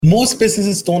Most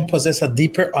businesses don't possess a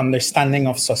deeper understanding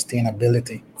of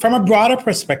sustainability. From a broader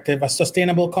perspective, a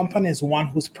sustainable company is one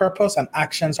whose purpose and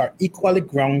actions are equally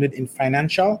grounded in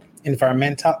financial,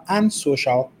 environmental, and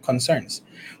social concerns.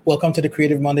 Welcome to the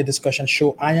Creative Monday Discussion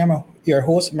Show. I am your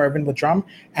host, Mervyn Browne,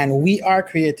 and we are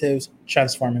creatives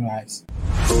transforming lives.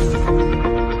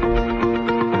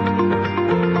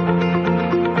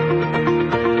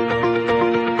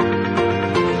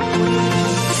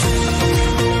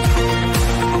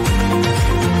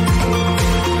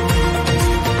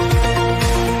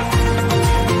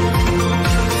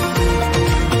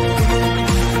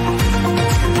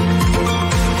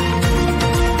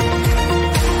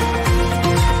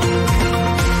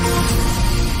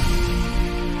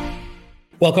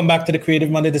 Welcome back to the Creative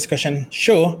Monday Discussion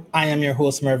Show. I am your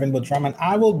host, Mervyn Browne, and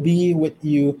I will be with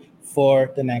you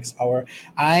for the next hour.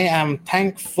 I am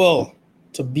thankful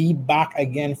to be back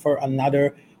again for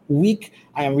another week.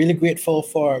 I am really grateful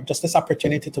for just this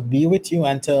opportunity to be with you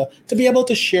and to be able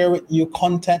to share with you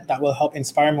content that will help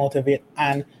inspire, motivate,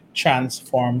 and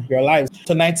transform your lives.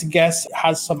 Tonight's guest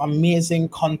has some amazing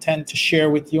content to share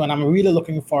with you, and I'm really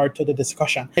looking forward to the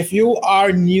discussion. If you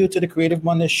are new to the Creative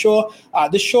Monday Show,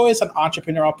 this show is an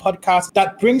entrepreneurial podcast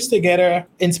that brings together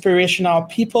inspirational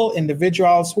people,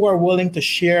 individuals who are willing to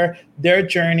share their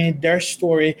journey, their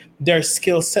story, their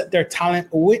skill set, their talent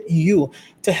with you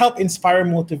to help inspire,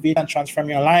 motivate, and transform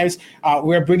your lives.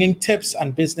 We're bringing tips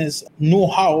and business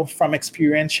know-how from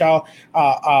experiential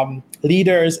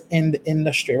leaders in the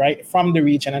industry, right, from the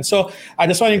region. And so I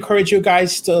just want to encourage you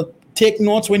guys to take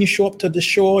notes when you show up to the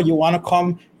show. You want to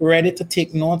come ready to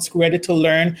take notes, ready to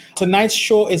learn. Tonight's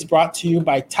show is brought to you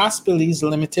by Belize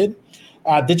Limited,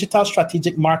 a digital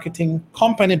strategic marketing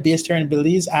company based here in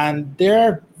Belize, and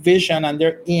their vision and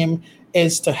their aim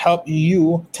is to help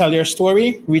you tell your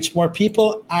story, reach more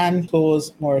people, and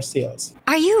close more sales.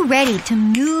 Are you ready to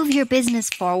move your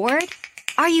business forward?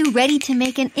 Are you ready to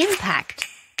make an impact?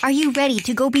 Are you ready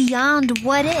to go beyond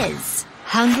what is?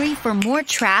 Hungry for more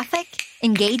traffic,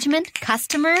 engagement,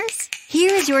 customers?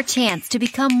 Here is your chance to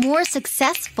become more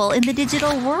successful in the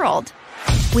digital world.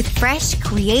 With fresh,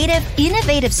 creative,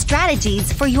 innovative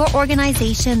strategies for your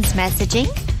organization's messaging,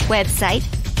 website,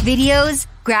 videos,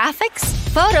 graphics,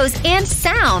 photos, and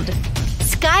sound.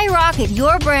 Skyrocket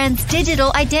your brand's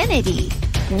digital identity.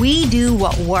 We do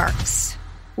what works.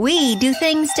 We do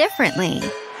things differently.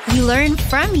 We learn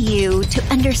from you to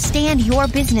understand your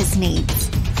business needs.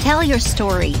 Tell your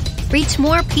story, reach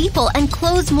more people, and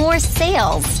close more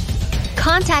sales.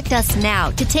 Contact us now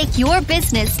to take your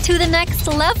business to the next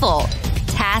level.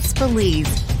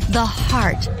 Belize, the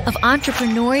heart of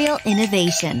entrepreneurial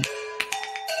innovation.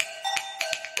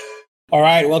 All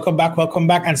right, welcome back.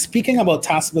 And speaking about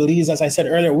Belize, as I said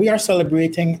earlier, we are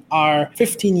celebrating our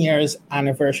 15 years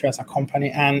anniversary as a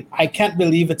company, and I can't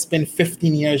believe it's been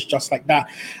 15 years just like that.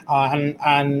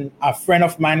 And a friend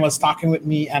of mine was talking with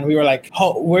me, and we were like,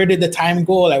 where did the time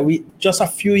go? Like just a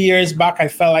few years back, I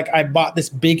felt like I bought this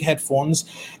big headphones,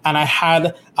 and I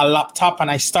had a laptop,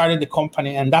 and I started the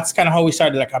company, and that's kind of how we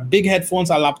started, like a big headphones,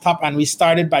 a laptop, and we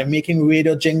started by making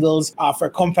radio jingles for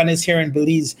companies here in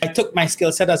Belize. I took my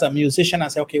skill set as a musician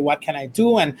and said, okay, what can I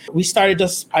do? And we started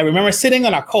I remember sitting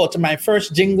on a couch. My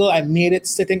first jingle, I made it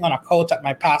sitting on a couch at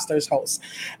my pastor's house.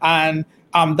 And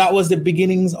that was the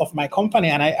beginnings of my company.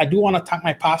 And I do want to thank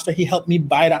my pastor. He helped me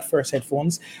buy that first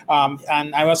headphones.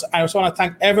 And I also want to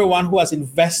thank everyone who has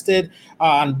invested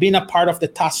and been a part of the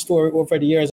TAS story over the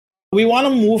years. We want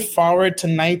to move forward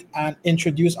tonight and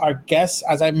introduce our guest.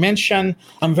 As I mentioned,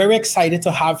 I'm very excited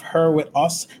to have her with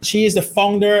us. She is the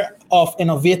founder of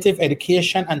Innovative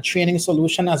Education and Training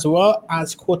Solution, as well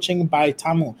as Coaching by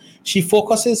Tamu. She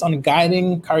focuses on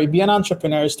guiding Caribbean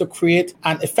entrepreneurs to create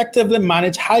and effectively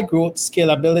manage high growth,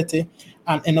 scalability,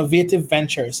 and innovative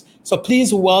ventures. So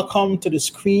please welcome to the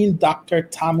screen, Dr.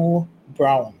 Tamu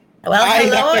Browne. Well, hi,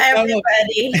 hello,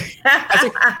 everybody.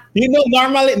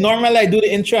 Normally I do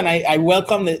the intro and I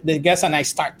welcome the guests and I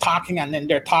start talking and then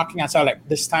they're talking. And so like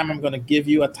this time I'm going to give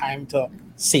you a time to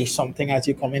say something as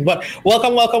you come in. But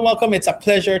welcome. It's a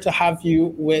pleasure to have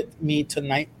you with me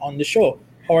tonight on the show.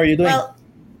 How are you doing? Well,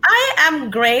 I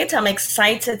am great. I'm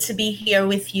excited to be here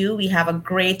with you. We have a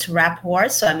great rapport,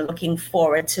 so I'm looking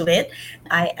forward to it.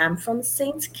 I am from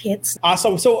St. Kitts.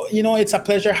 Awesome. So, it's a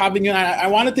pleasure having you. I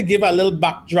wanted to give a little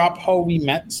backdrop how we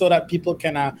met so that people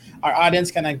can, our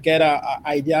audience can get an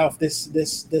idea of this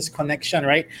connection,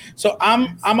 right? So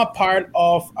I'm a part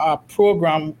of a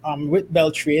program with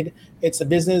Beltrade. It's a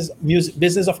business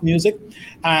of music.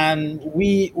 And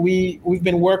we've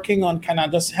been working on kind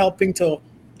of just helping to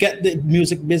get the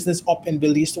music business up in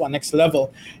Belize to our next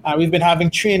level. We've been having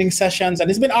training sessions, and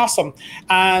it's been awesome.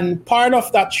 And part of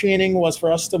that training was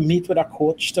for us to meet with a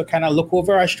coach to kind of look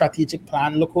over our strategic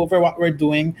plan, look over what we're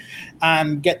doing,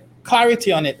 and get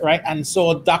clarity on it, right? And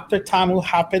so Dr. Tamu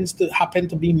happened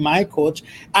to be my coach,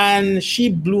 and she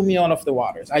blew me out of the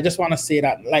waters. I just want to say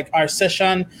that, like, our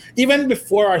session, even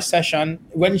before our session,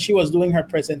 when she was doing her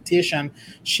presentation,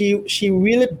 she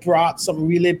really brought some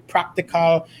really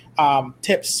practical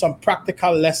tips, some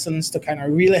practical lessons to kind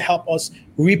of really help us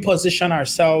reposition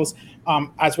ourselves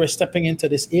as we're stepping into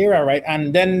this era, right?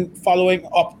 And then following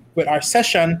up with our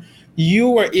session, you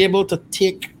were able to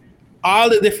take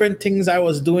all the different things I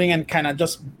was doing and kind of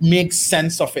just make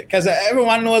sense of it. Because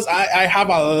everyone knows I have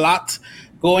a lot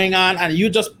going on, and you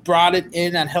just brought it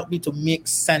in and helped me to make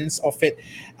sense of it.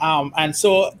 And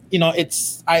so,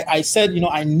 I said,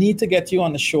 I need to get you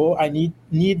on the show. I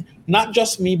need not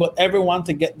just me, but everyone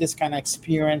to get this kind of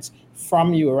experience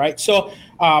from you, right? So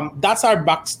that's our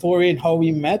backstory and how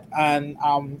we met. And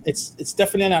it's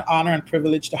definitely an honor and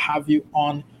privilege to have you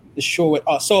on the show with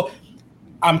us. So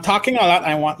I'm talking a lot.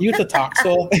 I want you to talk.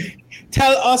 So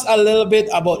tell us a little bit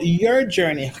about your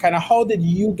journey. Kind of how did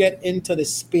you get into the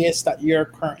space that you're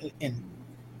currently in?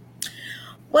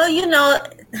 Well,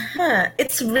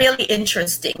 it's really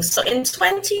interesting. So in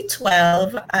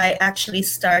 2012, I actually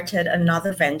started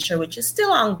another venture, which is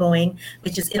still ongoing,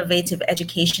 which is innovative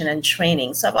education and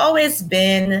training. So I've always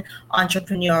been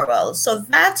entrepreneurial. So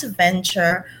that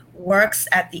venture works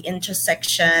at the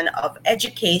intersection of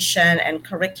education and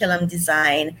curriculum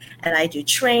design. And I do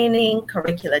training,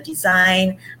 curricular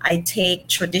design. I take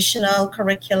traditional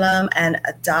curriculum and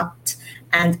adopt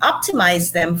and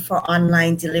optimize them for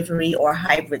online delivery or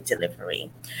hybrid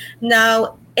delivery.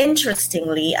 Now,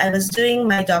 interestingly, I was doing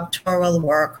my doctoral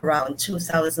work around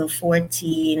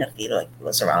 2014, I feel like it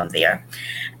was around there.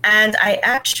 And I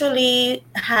actually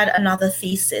had another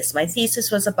thesis. My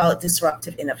thesis was about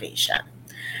disruptive innovation.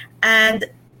 And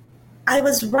I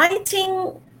was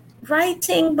writing,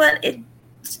 but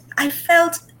I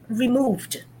felt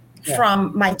removed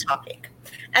from my topic.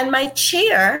 And my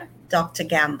chair, Dr.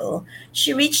 Gamble,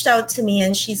 she reached out to me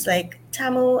and she's like,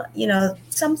 Tamu,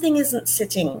 something isn't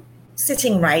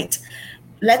sitting right.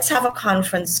 Let's have a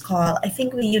conference call. I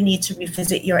think you need to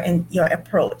revisit your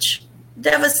approach.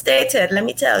 Devastated, let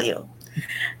me tell you.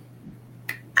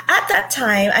 At that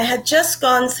time, I had just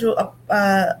gone through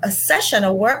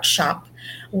a workshop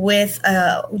with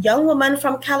a young woman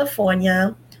from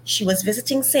California. She was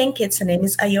visiting St. Kitts. Her name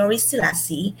is Ayori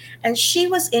Selassie, and she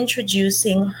was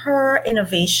introducing her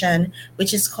innovation,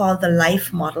 which is called the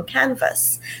Life Model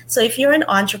Canvas. So if you're an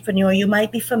entrepreneur, you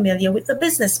might be familiar with the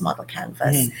Business Model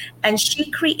Canvas. And she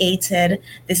created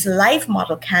this Life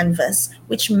Model Canvas,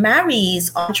 which marries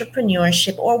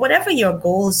entrepreneurship or whatever your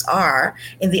goals are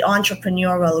in the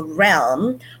entrepreneurial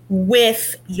realm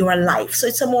with your life. So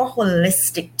it's a more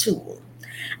holistic tool.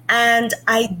 And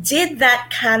I did that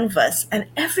canvas, and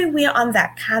everywhere on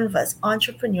that canvas,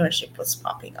 entrepreneurship was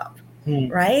popping up,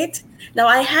 right? Now,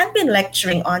 I had been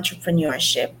lecturing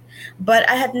entrepreneurship, but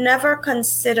I had never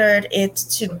considered it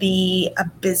to be a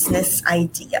business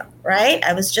idea, right?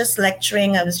 I was just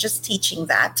lecturing, I was just teaching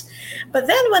that. But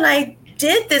then when I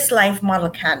did this Life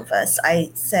Model Canvas,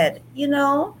 I said,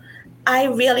 I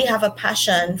really have a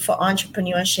passion for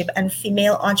entrepreneurship and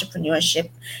female entrepreneurship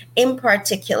in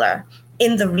particular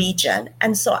in the region.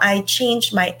 And so I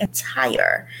changed my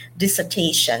entire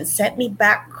dissertation, sent me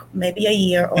back maybe a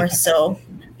year or so.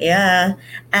 Yeah.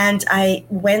 And I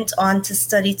went on to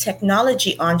study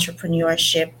technology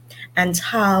entrepreneurship and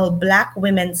how Black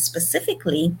women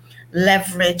specifically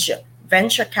leverage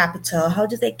venture capital. How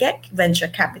do they get venture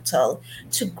capital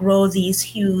to grow these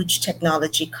huge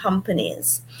technology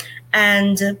companies?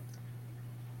 And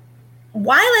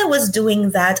while I was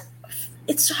doing that,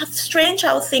 it's strange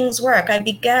how things work. I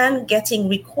began getting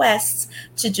requests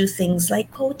to do things like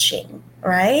coaching,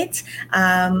 right?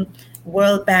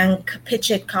 World Bank Pitch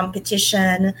It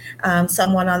competition.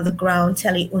 Someone on the ground,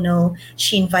 Telly Uno,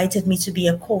 she invited me to be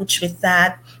a coach with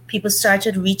that. People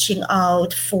started reaching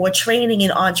out for training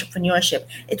in entrepreneurship.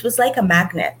 It was like a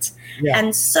magnet. Yeah.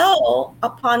 And so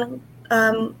upon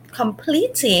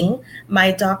completing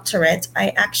my doctorate, I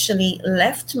actually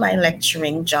left my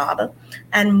lecturing job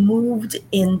and moved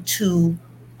into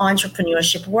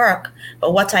entrepreneurship work.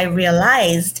 But what I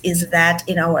realized is that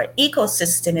in our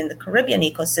ecosystem, in the Caribbean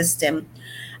ecosystem,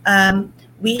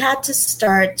 we had to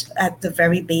start at the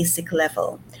very basic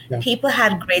level. Yeah. People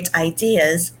had great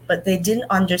ideas, but they didn't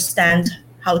understand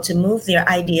how to move their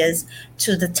ideas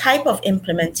to the type of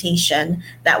implementation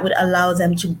that would allow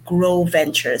them to grow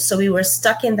ventures. So we were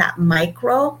stuck in that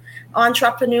micro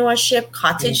entrepreneurship,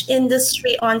 cottage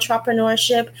industry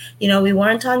entrepreneurship. We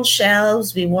weren't on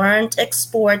shelves, we weren't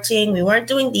exporting, we weren't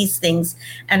doing these things.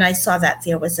 And I saw that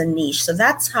there was a niche. So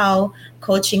that's how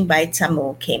Coaching by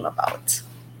Tamu came about.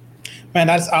 Man,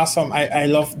 that's awesome. I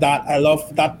love that. I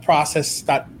love that process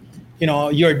that,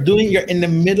 you're in the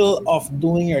middle of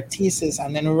doing your thesis,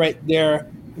 and then right there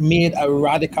made a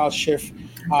radical shift.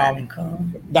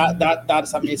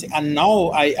 That's amazing. And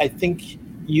now I think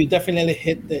you definitely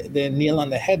hit the nail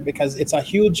on the head, because it's a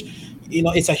huge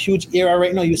era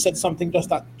right now. You said something just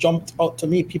that jumped out to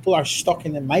me. People are stuck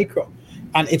in the micro,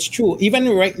 and it's true. Even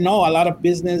right now, a lot of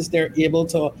business, they're able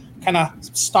to kind of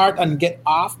start and get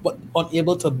off, but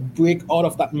unable to break out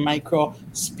of that micro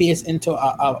space into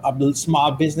a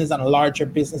small business and a larger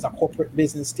business, a corporate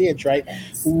business stage, right?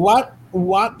 Yes.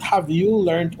 What have you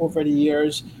learned over the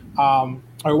years,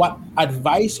 or what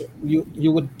advice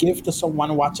you would give to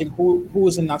someone watching who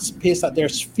is in that space that they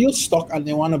feel stuck and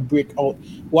they want to break out?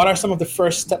 What are some of the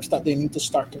first steps that they need to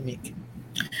start to make?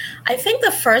 I think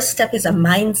the first step is a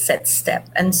mindset step.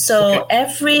 And so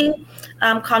every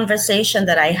conversation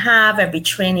that I have, every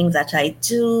training that I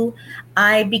do,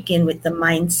 I begin with the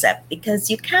mindset, because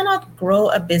you cannot grow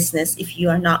a business if you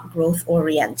are not growth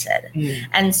oriented.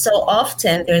 And so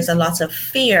often there's a lot of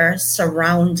fear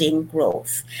surrounding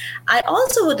growth. I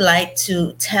also would like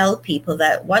to tell people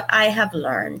that what I have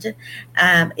learned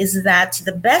is that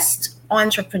the best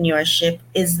entrepreneurship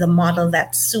is the model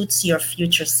that suits your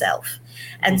future self.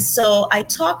 And so I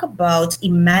talk about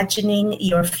imagining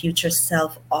your future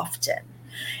self often.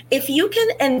 If you can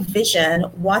envision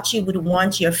what you would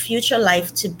want your future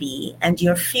life to be and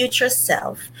your future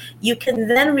self, you can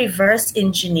then reverse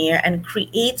engineer and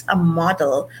create a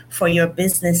model for your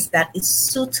business that is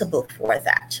suitable for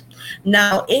that.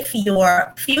 Now, if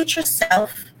your future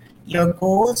self, your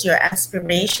goals, your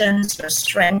aspirations, your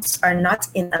strengths are not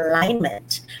in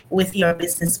alignment with your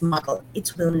business model,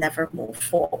 it will never move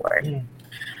forward.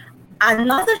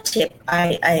 Another tip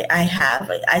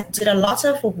I did a lot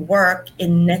of work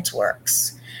in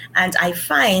networks, and I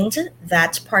find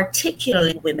that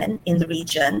particularly women in the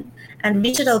region and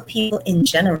regional people in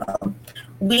general,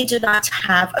 we do not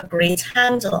have a great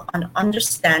handle on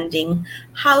understanding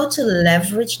how to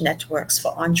leverage networks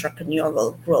for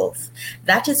entrepreneurial growth.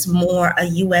 That is more a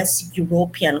US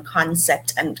European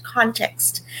concept and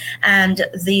context. And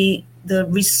the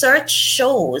research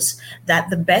shows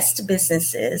that the best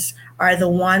businesses are the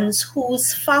ones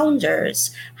whose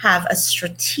founders have a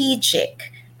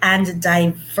strategic and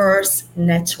diverse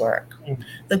network.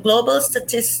 The global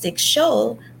statistics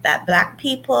show that Black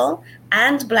people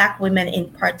and Black women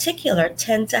in particular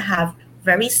tend to have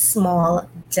very small,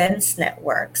 dense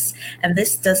networks. And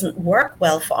this doesn't work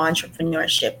well for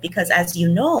entrepreneurship, because as you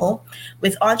know,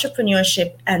 with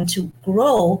entrepreneurship and to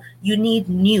grow, you need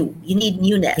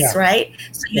newness, right?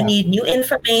 So you need new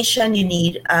information, you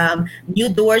need new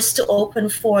doors to open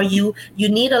for you. You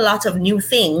need a lot of new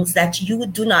things that you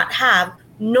do not have,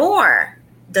 nor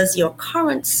does your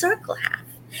current circle have.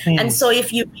 And so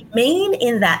if you remain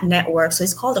in that network, so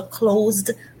it's called a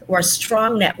closed or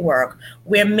strong network,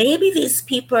 where maybe these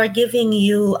people are giving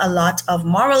you a lot of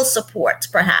moral support,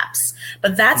 perhaps,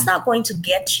 but that's not going to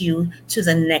get you to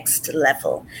the next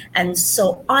level. And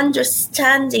so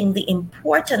understanding the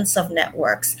importance of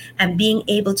networks and being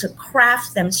able to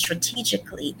craft them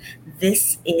strategically,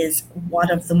 this is one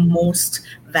of the most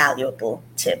valuable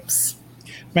tips.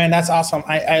 Man, that's awesome.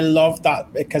 I love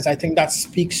that, because I think that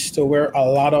speaks to where a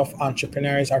lot of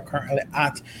entrepreneurs are currently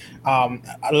at.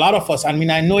 A lot of us, I mean,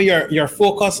 I know your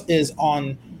focus is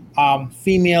on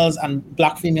females and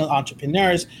Black female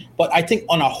entrepreneurs, but I think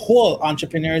on a whole,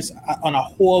 entrepreneurs on a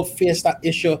whole face that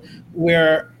issue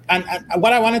where, and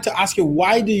what I wanted to ask you,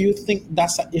 why do you think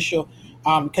that's an issue?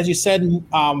 Because you said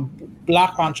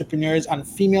Black entrepreneurs and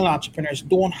female entrepreneurs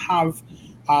don't have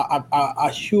a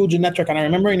huge network, and I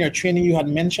remember in your training you had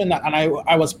mentioned that, and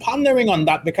I was pondering on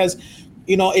that, because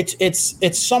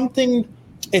it's something.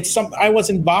 I was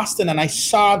in Boston and I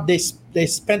saw they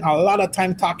spent a lot of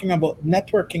time talking about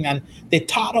networking, and they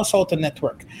taught us how to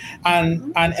network,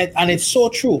 and it's so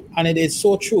true, and it is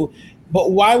so true.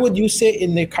 But why would you say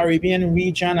in the Caribbean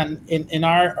region and in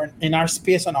our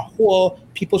space on a whole,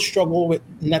 people struggle with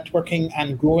networking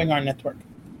and growing our network?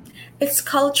 It's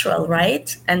cultural,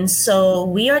 right? And so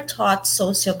we are taught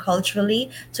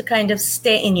socioculturally to kind of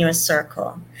stay in your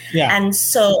circle. Yeah. And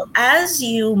so as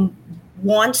you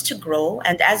want to grow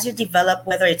and as you develop,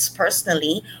 whether it's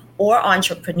personally or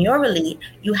entrepreneurially,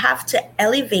 you have to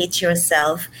elevate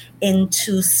yourself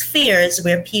into spheres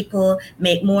where people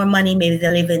make more money. Maybe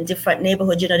they live in different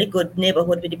neighborhoods, the good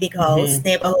neighborhood with the big house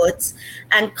neighborhoods.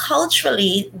 And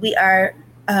culturally, we are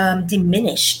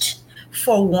diminished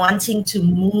for wanting to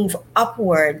move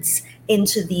upwards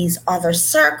into these other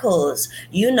circles.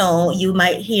 You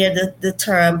might hear the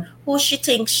term, who she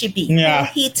thinks she be, who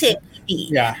he thinks he be.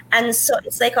 Yeah. And so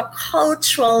it's like a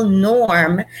cultural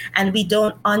norm, and we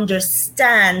don't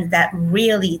understand that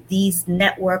really these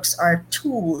networks are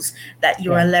tools that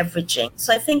you are leveraging.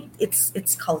 So I think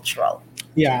it's cultural.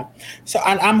 Yeah. So,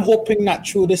 and I'm hoping that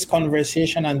through this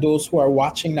conversation and those who are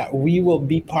watching, that we will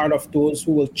be part of those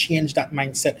who will change that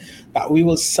mindset, that we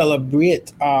will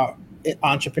celebrate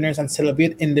entrepreneurs and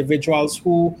celebrate individuals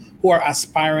who are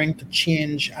aspiring to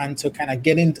change and to kind of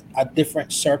get into a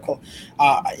different circle.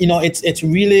 It's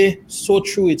really so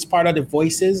true. It's part of the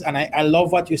voices. And I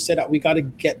love what you said, that we got to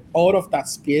get out of that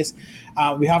space.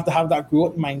 We have to have that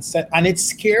growth mindset. And it's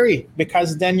scary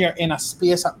because then you're in a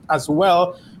space as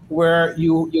well where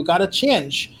you got to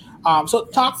change. So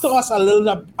talk to us a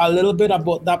little bit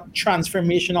about that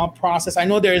transformational process. I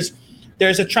know there's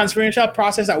a transformational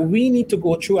process that we need to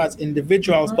go through as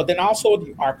individuals, but then also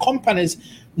our companies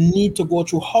need to go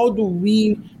through. How do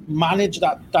we manage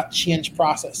that change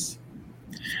process?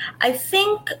 I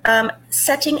think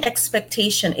setting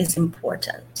expectation is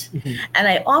important. And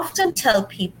I often tell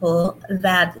people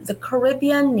that the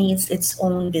Caribbean needs its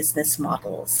own business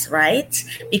models, right?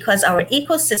 Because our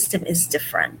ecosystem is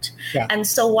different. Yeah. And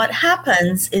so what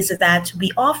happens is that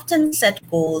we often set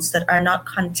goals that are not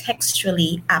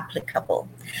contextually applicable.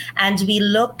 And we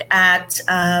look at,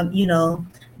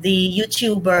 the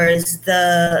YouTubers,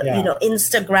 the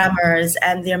Instagrammers,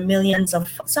 and their millions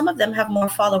of, some of them have more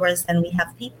followers than we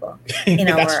have people in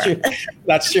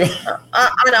That's true.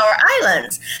 On our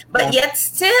islands. But yet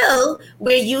still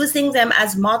we're using them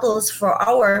as models for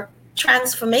our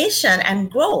transformation and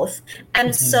growth.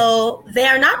 And so they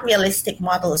are not realistic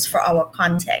models for our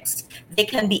context. They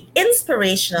can be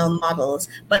inspirational models,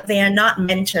 but they are not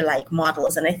mentor-like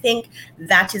models. And I think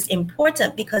that is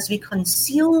important because we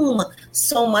consume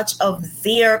so much of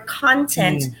their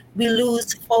content, we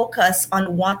lose focus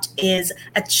on what is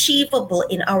achievable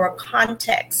in our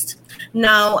context.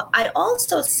 Now, I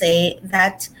also say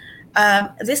that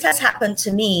this has happened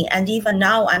to me, and even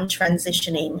now I'm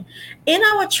transitioning. In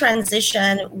our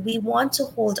transition, we want to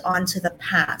hold on to the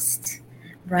past,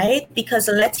 right? Because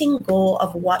letting go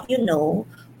of what you know,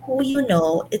 who you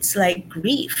know, it's like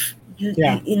grief. You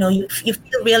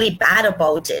feel really bad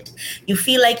about it. You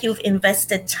feel like you've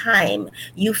invested time.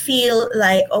 You feel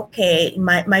like, okay,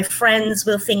 my friends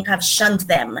will think I've shunned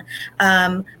them,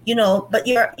 but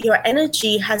your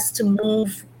energy has to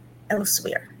move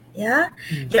elsewhere. Yeah,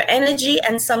 your energy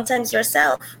and sometimes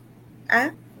yourself.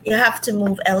 You have to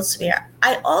move elsewhere.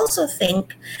 I also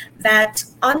think that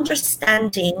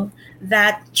understanding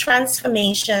that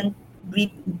transformation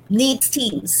needs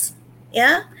teams.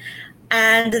 Yeah,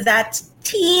 and that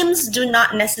teams do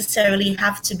not necessarily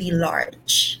have to be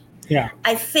large. Yeah.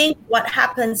 I think what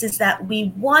happens is that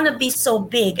we want to be so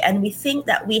big and we think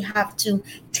that we have to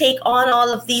take on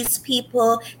all of these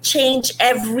people, change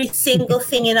every single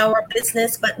thing in our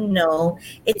business. But no,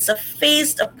 it's a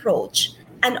phased approach.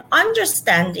 And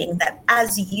understanding that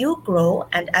as you grow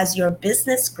and as your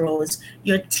business grows,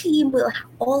 your team will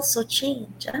also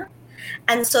change.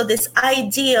 And so this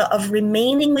idea of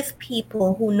remaining with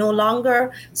people who no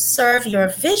longer serve your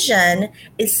vision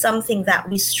is something that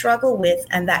we struggle with,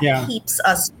 and that keeps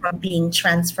us from being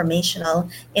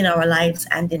transformational in our lives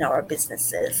and in our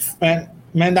businesses.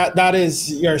 Man, that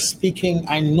is, you're speaking,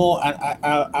 I know,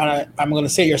 I'm going to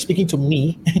say you're speaking to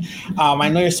me. I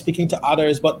know you're speaking to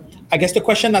others, but I guess the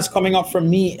question that's coming up for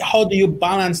me, how do you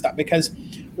balance that? Because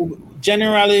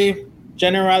generally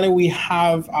we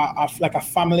have a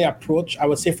family approach. I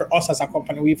would say for us as a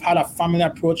company, we've had a family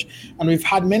approach, and we've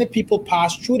had many people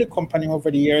pass through the company over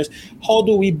the years. How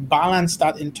do we balance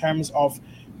that in terms of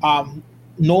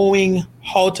knowing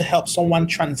how to help someone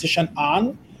transition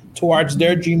on towards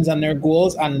their dreams and their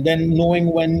goals, and then knowing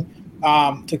when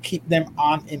to keep them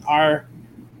on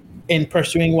in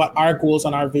pursuing what our goals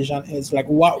and our vision is? Like,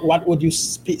 what would you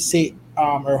say,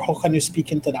 or how can you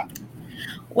speak into that?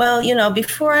 Well,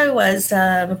 before I was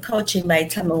coaching by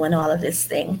Tamu and all of this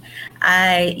thing,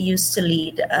 I used to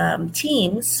lead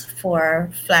teams for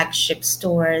flagship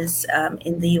stores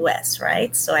in the US,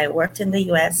 right? So I worked in the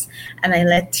US and I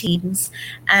led teams.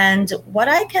 And what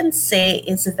I can say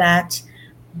is that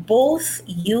both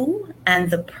you and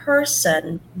the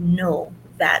person know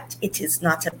that it is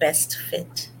not a best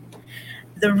fit.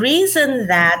 The reason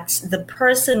that the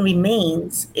person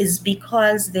remains is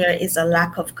because there is a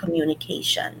lack of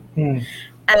communication.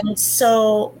 And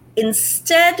so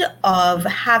instead of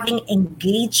having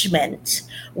engagement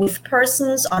with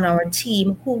persons on our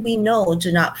team who we know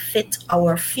do not fit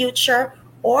our future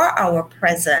or our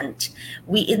present,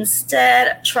 we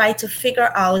instead try to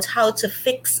figure out how to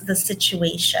fix the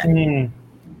situation.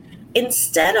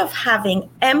 Instead of having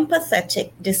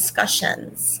empathetic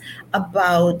discussions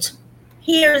about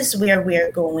here's where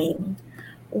we're going,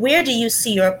 where do you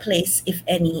see your place, if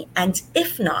any, and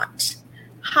if not,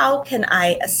 how can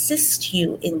I assist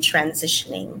you in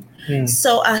transitioning?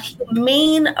 So a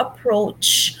humane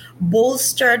approach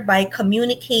bolstered by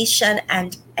communication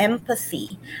and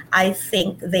empathy, I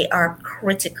think they are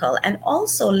critical. And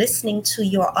also listening to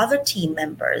your other team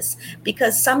members,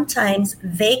 because sometimes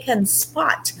they can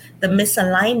spot the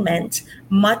misalignment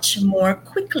much more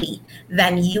quickly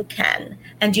than you can.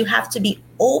 And you have to be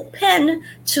open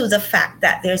to the fact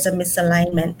that there's a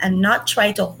misalignment and not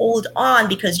try to hold on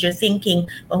because you're thinking,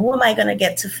 well, who am I going to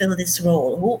get to fill this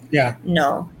role?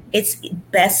 No, it's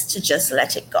best to just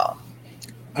let it go.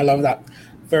 I love that.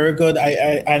 Very good.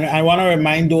 I want to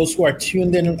remind those who are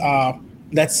tuned in,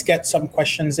 let's get some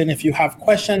questions in. If you have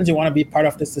questions, you want to be part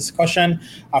of this discussion,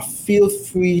 feel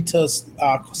free to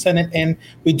send it in.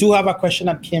 We do have a question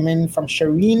that came in from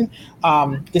Shireen.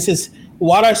 This is,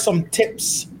 what are some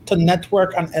tips to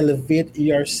network and elevate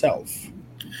yourself?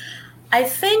 I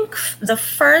think the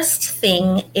first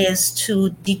thing is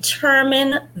to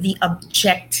determine the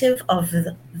objective of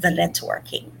the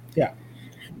networking. Yeah.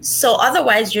 So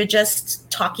otherwise, you're just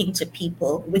talking to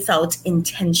people without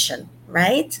intention,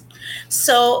 right?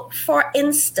 So for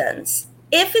instance,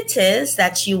 if it is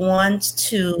that you want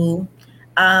to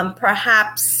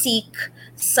perhaps seek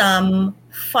some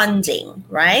funding,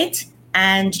 right?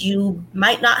 And you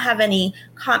might not have any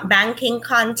banking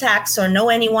contacts or know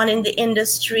anyone in the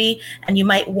industry, and you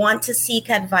might want to seek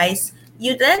advice,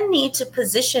 you then need to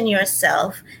position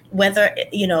yourself, whether,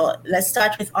 let's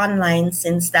start with online,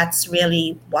 since that's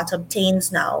really what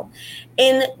obtains now,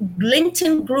 in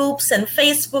LinkedIn groups and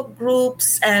Facebook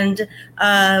groups and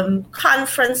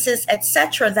conferences,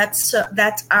 etc.,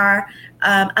 that are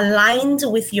aligned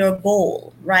with your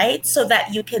goal, right? So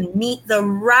that you can meet the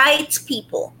right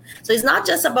people. So it's not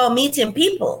just about meeting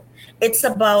people. It's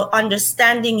about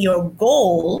understanding your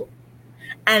goal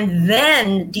and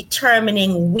then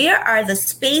determining where are the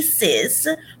spaces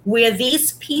where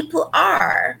these people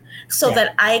are so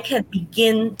that I can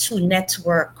begin to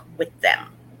network with them.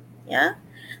 Yeah.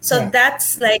 So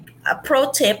that's like a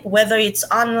pro tip, whether it's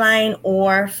online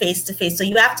or face-to-face. So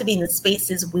you have to be in the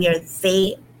spaces where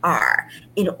they are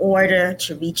in order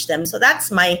to reach them. So that's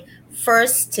my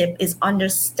first tip, is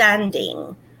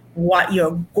understanding what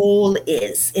your goal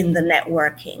is in the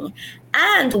networking.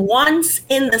 And once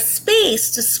in the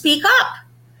space, to speak up.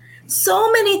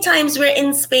 So many times we're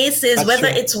in spaces, that's whether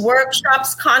true. It's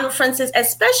workshops, conferences,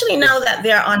 especially now that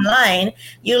they're online,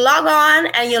 you log on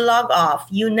and you log off.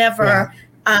 You never,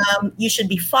 you should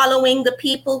be following the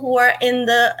people who are in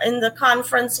the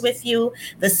conference with you,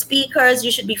 the speakers.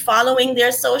 You should be following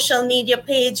their social media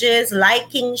pages,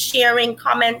 liking, sharing,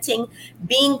 commenting,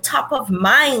 being top of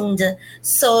mind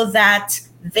so that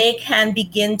they can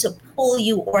begin to pull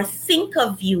you or think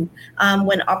of you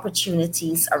when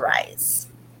opportunities arise.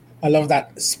 I love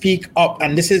that. Speak up.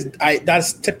 And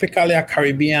that's typically a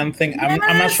Caribbean thing. Yes.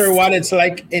 I'm not sure what it's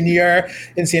like in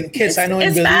St. Kitts. I know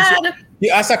in Belize, you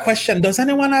ask a question, does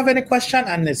anyone have any question?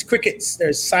 And there's crickets,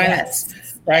 there's silence. Yes.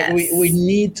 Right? Yes. We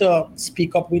need to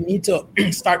speak up. We need to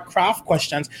start craft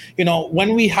questions.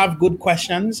 When we have good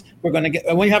questions, when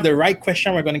we have the right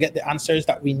question, we're going to get the answers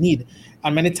that we need.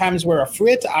 And many times we're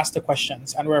afraid to ask the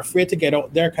questions, and we're afraid to get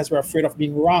out there because we're afraid of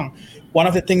being wrong. One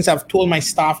of the things I've told my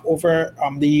staff over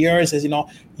the years is,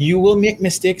 you will make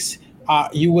mistakes,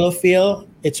 you will fail.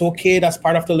 It's okay. That's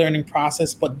part of the learning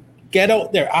process. But get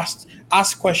out there,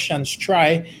 ask questions,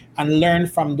 try and learn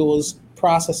from those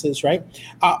processes, right?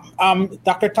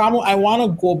 Dr. Tamu, I want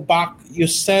to go back. You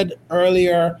said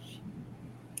earlier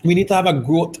we need to have a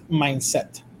growth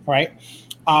mindset, right?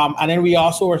 And then we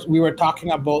were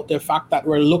talking about the fact that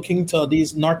we're looking to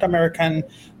these North American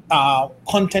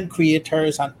content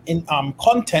creators and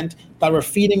content that we're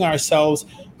feeding ourselves.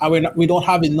 We don't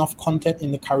have enough content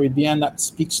in the Caribbean that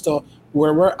speaks to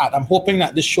where we're at. I'm hoping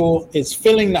that this show is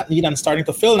filling that need and starting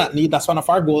to fill that need. That's one of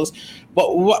our goals.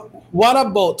 But what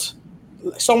about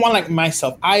someone like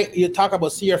myself? You talk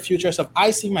about see your future self.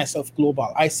 I see myself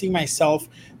global. I see myself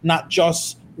not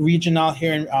just regional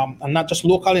here and not just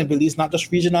local in Belize, not just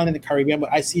regional in the Caribbean,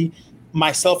 but I see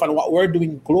myself and what we're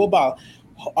doing global.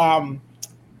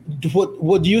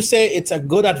 would you say it's a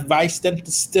good advice then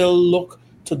to still look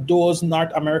to those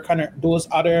North American or those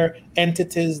other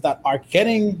entities that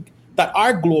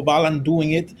are global and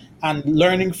doing it and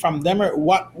learning from them? Or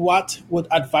what would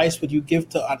advice would you give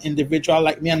to an individual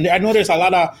like me? And I know there's a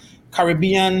lot of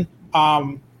Caribbean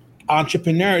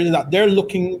entrepreneurs that they're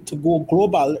looking to go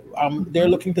global. They're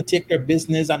looking to take their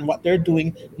business and what they're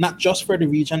doing, not just for the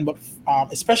region, but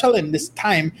especially in this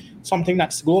time, something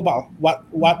that's global.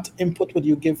 What input would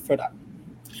you give for that?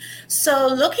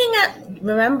 So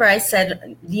remember I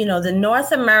said, the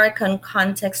North American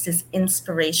context is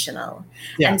inspirational.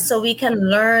 Yeah. And so we can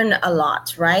learn a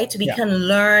lot, right? We can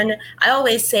learn, I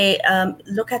always say,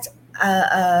 look at,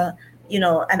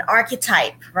 an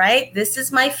archetype, right? This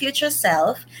is my future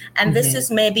self. And this is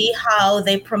maybe how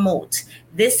they promote.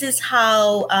 This is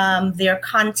how their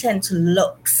content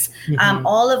looks.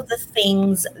 All of the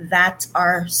things that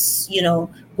are,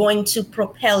 going to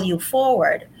propel you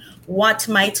forward. What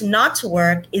might not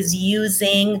work is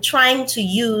trying to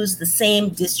use the same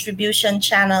distribution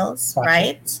channels, Gotcha.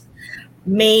 right?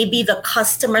 Maybe the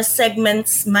customer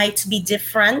segments might be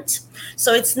different.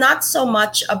 So it's not so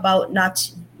much about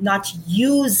not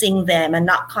using them and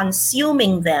not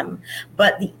consuming them,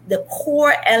 but the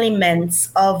core elements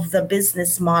of the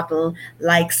business model,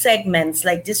 like segments,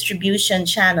 like distribution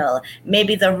channel,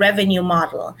 maybe the revenue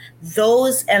model,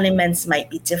 those elements might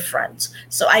be different.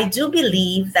 So I do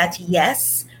believe that,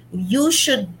 yes, you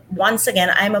should, once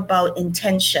again, I'm about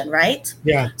intention, right?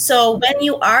 Yeah. So when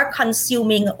you are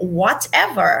consuming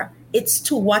whatever, it's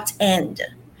to what end?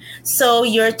 So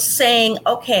you're saying,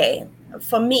 okay,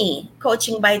 for me,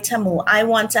 coaching by Tamu, I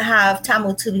want to have Tamu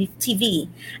TV.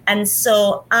 And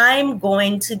so I've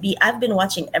been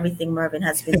watching everything Mervyn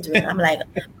has been doing. I'm like,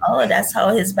 oh, that's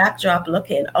how his backdrop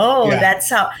looking. Oh, that's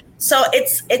how. So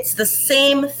it's the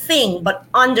same thing, but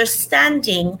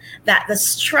understanding that the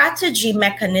strategy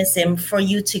mechanism for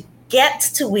you to get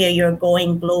to where you're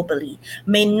going globally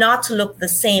may not look the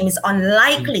same, is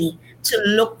unlikely to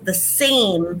look the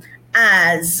same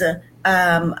as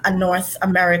a North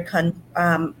American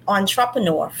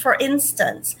entrepreneur. For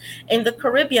instance, in the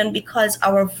Caribbean, because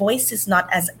our voice is not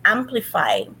as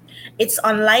amplified, it's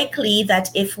unlikely that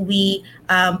if we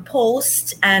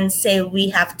post and say we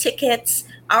have tickets,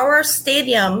 our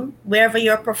stadium, wherever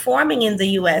you're performing in the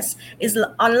US, is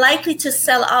unlikely to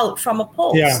sell out from a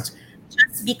post. Yeah.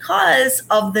 Just because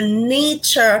of the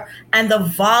nature and the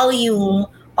volume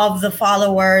of the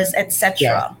followers, etc.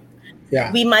 Yeah.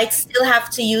 Yeah. We might still have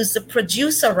to use the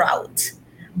producer route,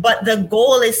 but the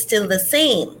goal is still the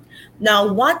same. Now,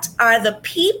 what are the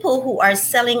people who are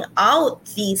selling out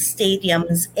these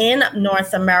stadiums in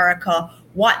North America?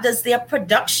 What does their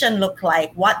production look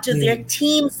like? What do their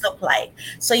teams look like?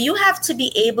 So you have to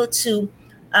be able to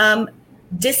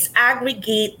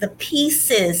disaggregate the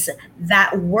pieces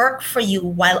that work for you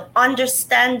while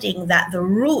understanding that the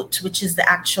route, which is the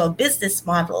actual business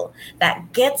model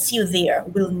that gets you there,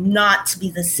 will not be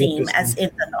the same as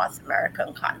in the North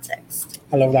American context.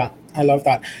 I love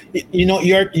that.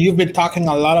 You've been talking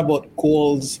a lot about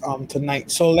goals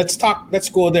tonight. So let's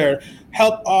go there.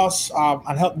 Help us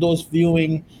and help those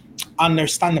viewing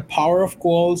understand the power of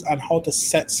goals and how to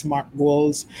set smart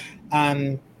goals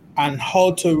and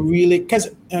how to really, because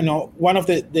one of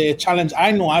the challenge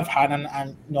I know I've had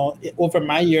and over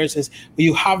my years is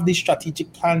you have these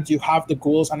strategic plans, you have the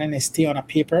goals, and then they stay on a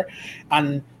paper,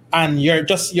 and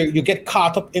you get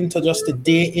caught up into just the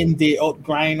day in day out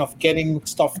grind of getting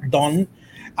stuff done,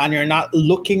 and you're not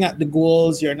looking at the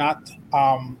goals, you're not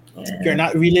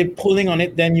really pulling on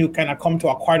it. Then you kind of come to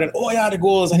acquire that, the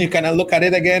goals, and you kind of look at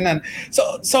it again. And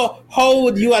so how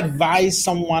would you advise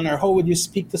someone, or how would you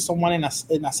speak to someone in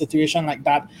a situation like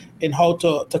that, in how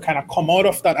to kind of come out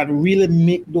of that and really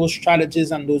make those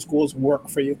strategies and those goals work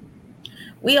for you?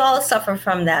 We all suffer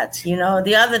from that.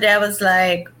 The other day I was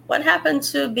like, what happened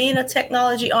to being a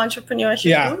technology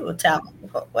entrepreneurship guru? Tell me,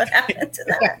 what happened to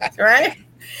that, right?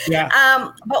 Yeah.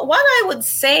 But what I would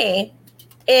say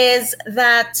is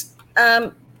that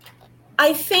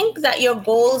I think that your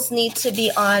goals need to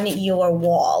be on your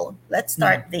wall. Let's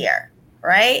start there,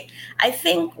 right? I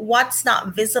think what's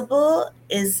not visible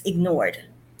is ignored.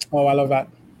 Oh, I love that.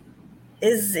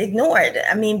 Is ignored.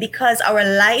 I mean, because our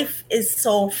life is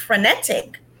so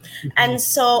frenetic. And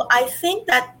so I think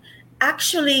that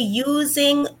actually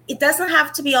using, it doesn't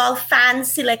have to be all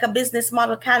fancy like a business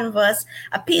model canvas,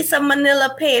 a piece of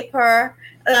manila paper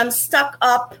stuck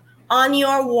up on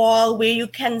your wall where you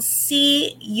can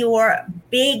see your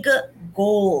big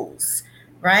goals,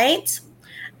 right?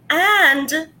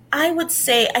 And I would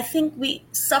say, I think we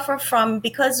suffer from,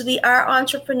 because we are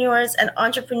entrepreneurs and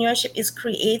entrepreneurship is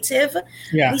creative.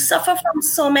 Yeah. We suffer from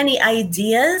so many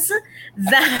ideas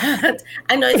that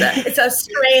I know it's a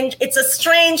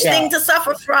strange Yeah. thing to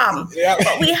suffer from, Yeah.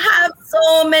 but we have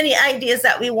so many ideas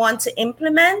that we want to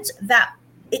implement that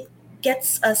it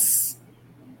gets us,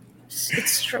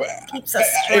 keeps us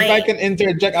If I strained. can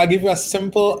interject, I'll give you a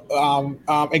simple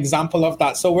example of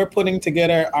that. So we're putting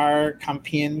together our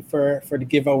campaign for the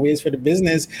giveaways for the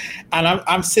business, and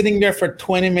I'm sitting there for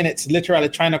 20 minutes, literally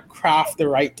trying to craft the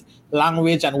right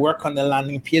language and work on the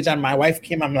landing page. And my wife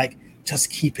came. I'm like, just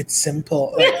keep it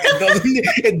simple. Like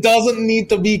it doesn't need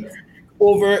to be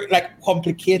over like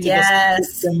complicated. Yes.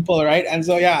 Just keep it simple, right? And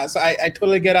so yeah, so I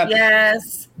totally get that.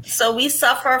 Yes. So we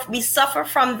suffer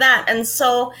from that. And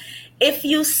so if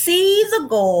you see the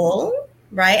goal,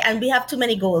 right, and we have too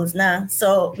many goals now,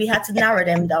 so we had to narrow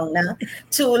them down now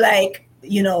to like,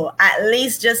 at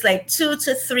least just like 2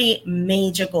 to 3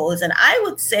 major goals. And I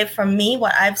would say for me,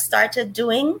 what I've started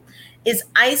doing is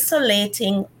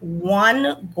isolating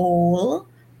one goal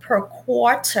per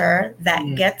quarter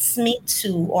that gets me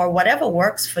to, or whatever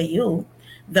works for you,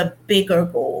 the bigger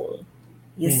goal.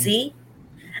 You see?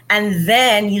 And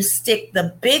then you stick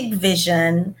the big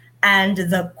vision and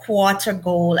the quarter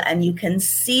goal, and you can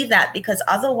see that, because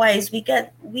otherwise we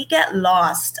get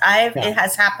lost. It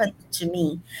has happened to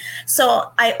me.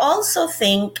 So I also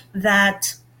think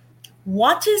that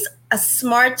what is a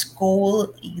smart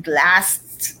goal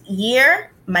last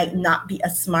year might not be a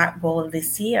smart goal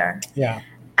this year. Yeah.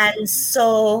 And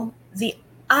so the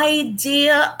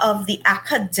idea of the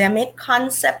academic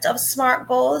concept of SMART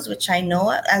goals, which I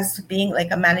know as being like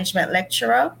a management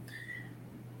lecturer,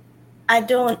 I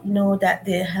don't know that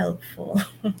they're helpful.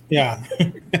 Yeah.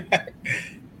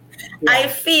 I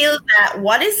feel that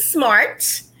what is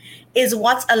SMART is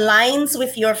what aligns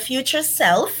with your future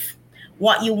self,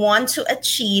 what you want to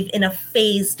achieve in a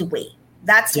phased way.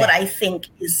 That's what I think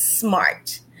is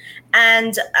SMART.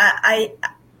 And I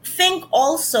think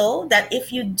also that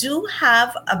if you do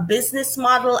have a business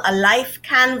model, a life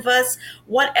canvas,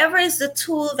 whatever is the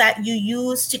tool that you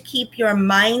use to keep your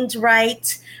mind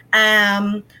right,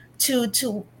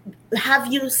 to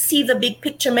have you see the big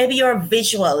picture. Maybe you're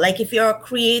visual, like if you're a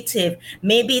creative,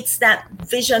 maybe it's that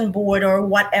vision board or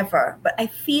whatever. But I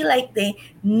feel like they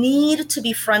need to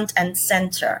be front and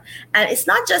center. And it's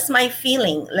not just my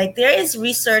feeling. Like there is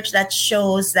research that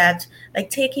shows that like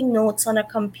taking notes on a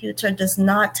computer does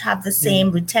not have the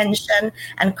same retention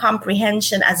and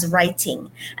comprehension as writing.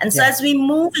 And so as we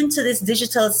move into this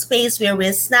digital space where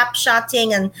we're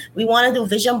snapshotting and we want to do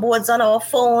vision boards on our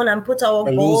phone and put our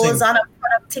goals on a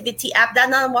productivity app, that's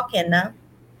not working now.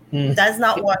 That's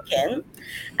not working.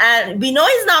 And we know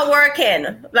it's not working.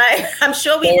 Like I'm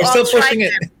sure we've all tried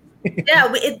it.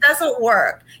 It doesn't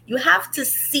work. You have to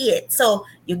see it. So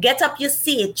you get up, you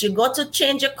see it. You go to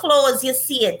change your clothes, you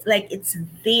see it. Like it's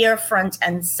there front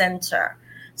and center.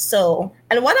 So,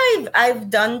 and what I've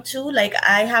done too, like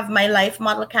I have my life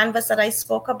model canvas that I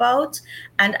spoke about,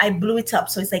 and I blew it up.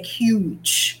 So it's like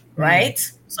huge, right?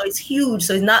 So it's huge.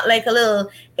 So it's not like a little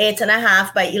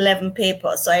 8.5 by 11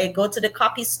 paper. So I go to the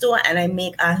copy store and I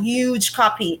make a huge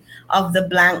copy of the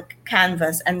blank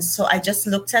canvas. And so I just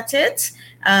looked at it.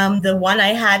 The one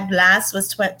I had last was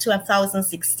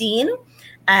 2016.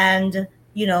 And,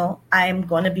 I'm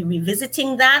going to be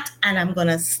revisiting that and I'm going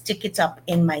to stick it up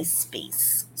in my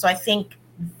space. So I think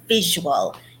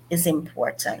visual is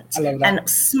important. I love that. And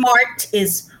SMART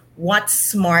is what's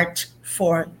smart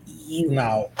for you.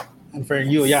 Now. And for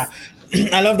you,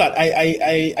 I love that.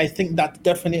 I think that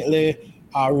definitely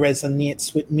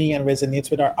resonates with me and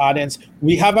resonates with our audience.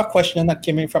 We have a question that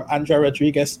came in from Andrea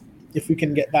Rodriguez. If we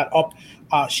can get that up,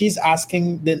 she's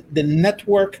asking the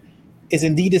network is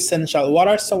indeed essential. What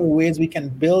are some ways we can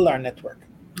build our network?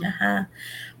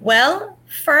 Well,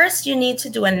 first you need to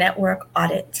do a network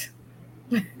audit,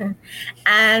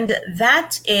 and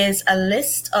that is a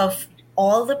list of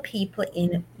all the people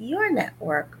in your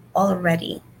network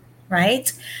already.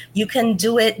 Right? You can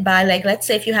do it by like, let's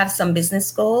say if you have some business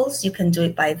goals, you can do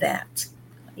it by that.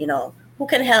 Who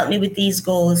can help me with these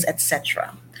goals,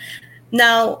 etc.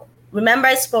 Now, remember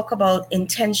I spoke about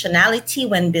intentionality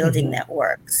when building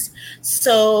networks.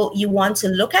 So you want to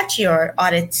look at your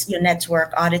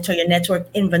network audit, or your network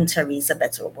inventory is a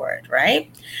better word,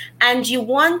 right? And you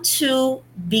want to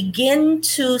begin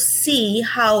to see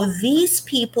how these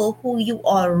people who you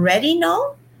already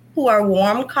know, who are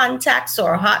warm contacts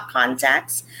or hot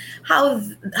contacts,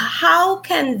 how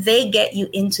can they get you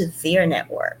into their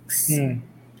networks?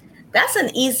 That's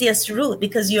an easiest route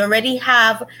because you already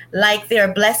have like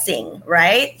their blessing,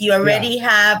 right? You already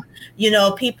have,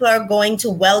 people are going to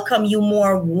welcome you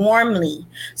more warmly.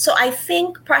 So I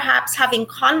think perhaps having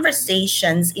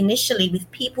conversations initially with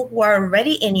people who are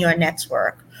already in your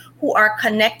network, who are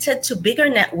connected to bigger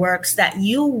networks that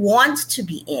you want to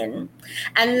be in,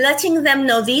 and letting them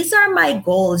know these are my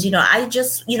goals.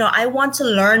 I want to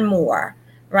learn more,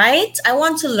 right? I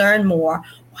want to learn more.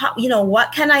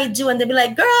 What can I do? And they'll be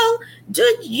like, girl,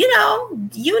 dude,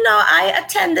 I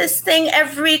attend this thing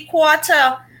every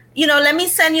quarter. Let me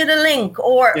send you the link.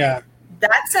 Or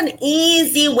that's an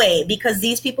easy way because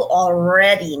these people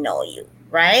already know you,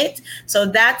 right? So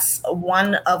that's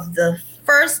one of the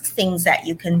first things that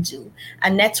you can do, a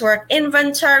network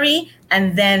inventory,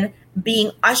 and then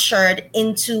being ushered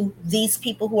into these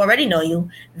people who already know you,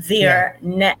 their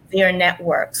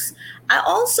networks. I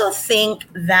also think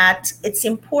that it's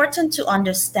important to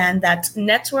understand that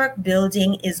network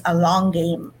building is a long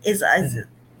game,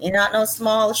 not no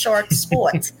small short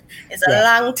sport. It's a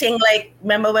long thing. Like,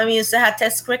 remember when we used to have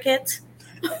test cricket?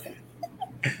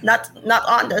 not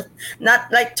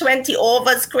like 20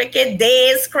 overs cricket,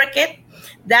 days cricket.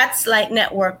 That's like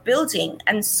network building.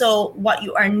 And so what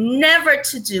you are never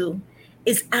to do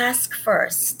is ask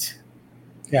first.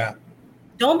 Yeah.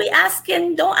 Don't ask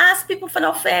people for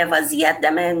no favors yet.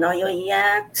 Them ain't know you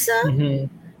yet.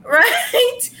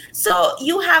 Right? So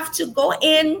you have to go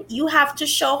in, you have to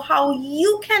show how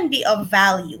you can be of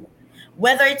value,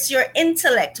 whether it's your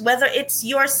intellect, whether it's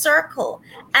your circle.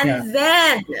 And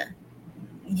then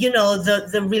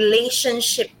the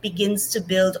relationship begins to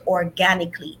build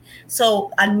organically.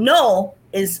 So a no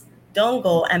is don't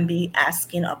go and be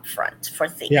asking up front for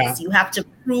things. You have to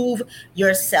prove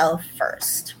yourself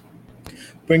first.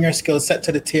 Bring your skill set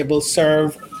to the table,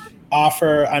 serve,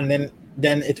 offer, and then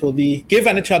it will be give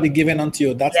and it shall be given unto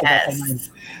you. That's the bottom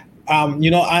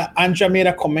line. Andrea made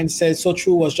a comment, says, so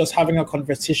true, was just having a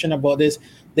conversation about this.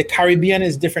 The Caribbean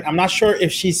is different. I'm not sure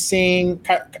if she's saying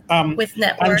with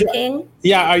networking.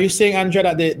 Andrea, are you saying,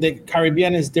 Andrea, that the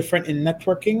Caribbean is different in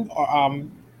networking?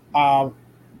 Or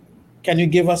can you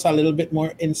give us a little bit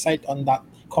more insight on that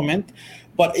comment?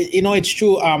 But it's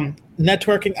true.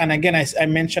 Networking, and again, I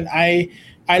mentioned I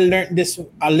learned this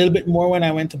a little bit more when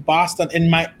I went to Boston.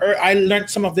 I learned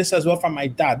some of this as well from my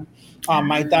dad.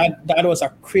 My dad was a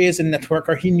crazy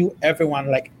networker. He knew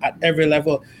everyone, like at every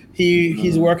level.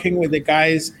 He's working with the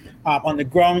guys on the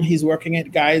ground. He's working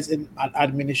at guys in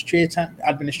administration.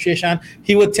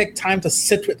 He would take time to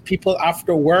sit with people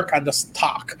after work and just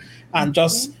talk and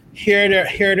just hear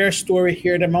their story,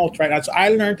 hear them out, right? And so I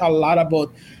learned a lot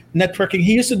about networking.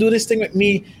 He used to do this thing with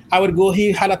me.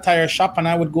 He had a tire shop, and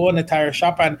I would go in the tire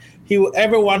shop, and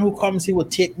everyone who comes, he would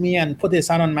take me and put his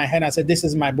hand on my head and say, this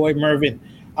is my boy Mervin.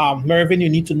 Mervin, you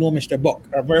need to know Mr. Buck.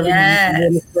 Or Mervin, you need to know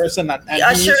this person. And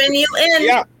ushering you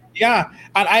in. Yeah.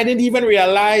 And I didn't even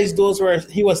realize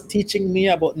he was teaching me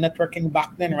about networking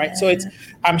back then, right? So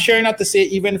I'm sharing that to say,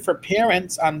 even for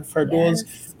parents and for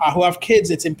those who have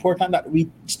kids, it's important that we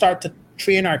start to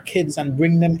train our kids and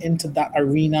bring them into that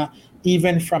arena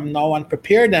even from now and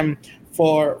prepare them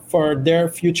for their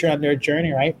future and their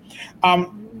journey, right?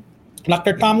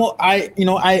 Dr. Tamu,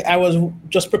 I was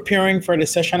just preparing for the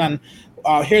session, and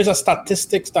here's a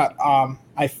statistics that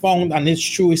I found, and it's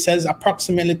true. It says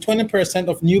approximately 20%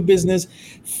 of new business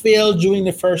fail during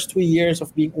the first 2 years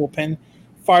of being open,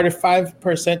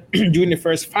 45% during the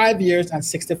first 5 years, and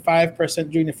 65%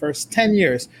 during the first 10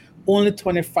 years. Only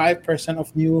 25%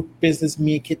 of new business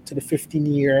make it to the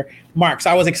 15-year mark. So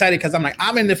I was excited because I'm like,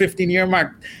 I'm in the 15-year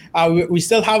mark. We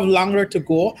still have longer to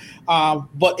go,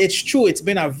 but it's true. It's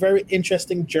been a very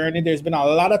interesting journey. There's been a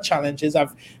lot of challenges.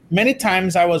 Many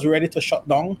times I was ready to shut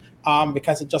down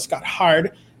because it just got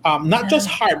hard. Not just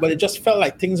hard, but it just felt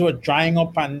like things were drying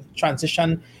up and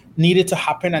transition needed to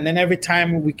happen. And then every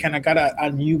time we kind of got a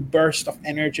new burst of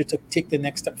energy to take the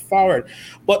next step forward.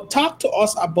 But talk to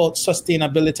us about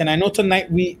sustainability. And I know tonight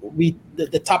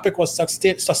the topic was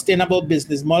sustainable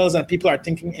business models, and people are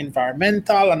thinking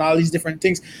environmental and all these different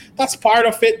things. That's part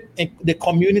of it in the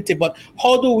community. But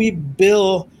how do we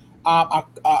build a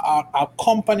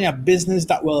company, a business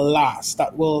that will last,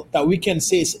 that we can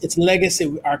say it's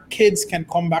legacy? Our kids can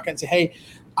come back and say, hey,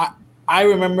 I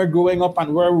remember growing up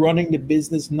and we're running the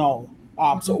business now.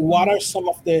 So what are some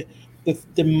of the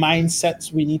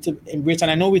mindsets we need to embrace?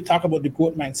 And I know we talk about the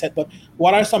growth mindset, but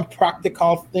what are some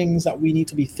practical things that we need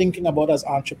to be thinking about as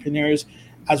entrepreneurs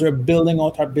as we're building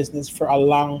out our business for a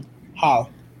long haul?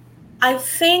 I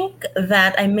think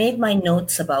that I made my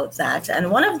notes about that. And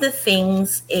one of the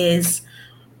things is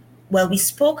well, we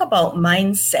spoke about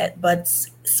mindset, but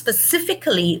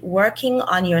specifically working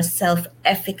on your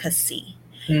self-efficacy.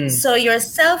 So your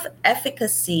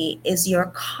self-efficacy is your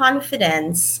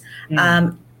confidence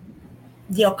in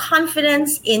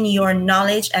your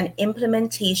knowledge and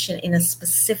implementation in a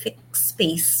specific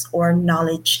space or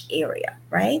knowledge area,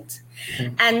 right?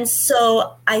 And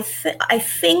so I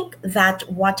think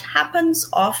that what happens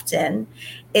often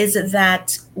is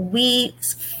that we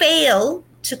fail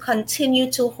to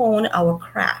continue to hone our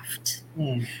craft.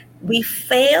 We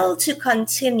fail to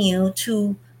continue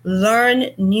to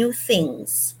learn new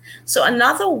things. So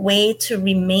another way to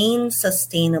remain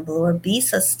sustainable or be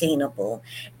sustainable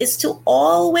is to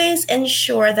always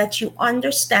ensure that you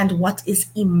understand what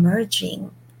is emerging.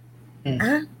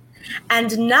 And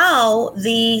now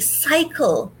the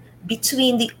cycle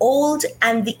between the old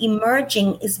and the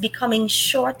emerging is becoming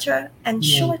shorter and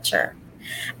shorter.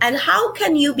 And how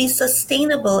can you be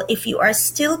sustainable if you are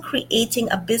still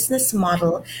creating a business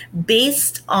model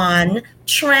based on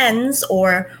trends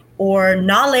or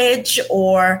knowledge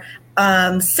or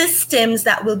systems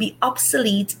that will be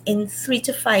obsolete in 3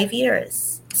 to 5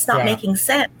 years? It's not making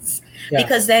sense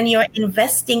because then you're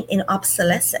investing in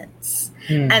obsolescence.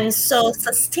 And so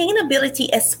sustainability,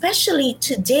 especially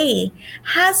today,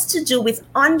 has to do with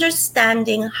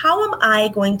understanding how am I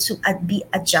going to be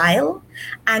agile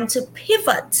and to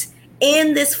pivot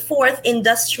in this fourth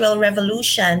industrial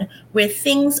revolution where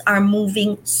things are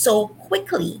moving so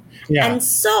quickly. And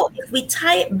so if we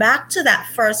tie it back to that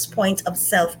first point of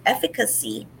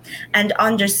self-efficacy and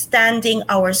understanding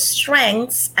our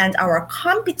strengths and our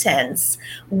competence,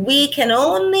 we can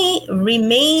only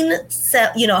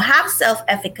have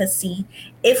self-efficacy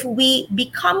if we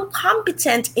become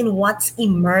competent in what's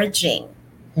emerging.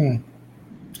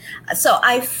 So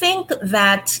I think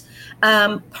that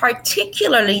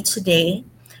particularly today,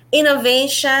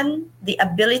 innovation, the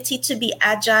ability to be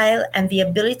agile, and the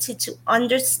ability to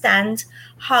understand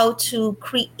how to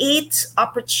create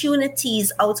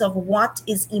opportunities out of what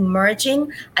is emerging,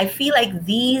 I feel like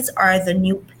these are the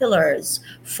new pillars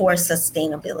for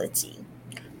sustainability.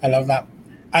 I love that.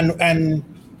 And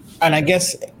I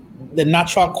guess the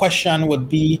natural question would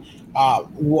be,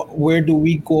 where do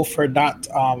we go for that?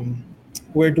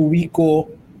 Where do we go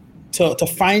to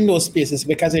find those spaces?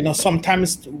 Because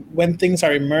sometimes when things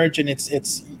are emerging,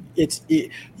 it's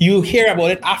you hear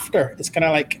about it after. It's kind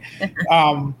of like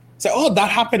that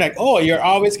happened. Like, you're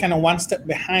always kind of one step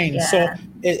behind. So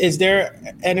is there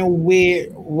any way?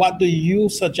 What do you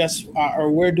suggest,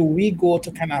 or where do we go to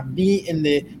kind of be in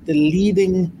the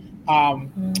leading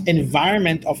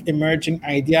environment of emerging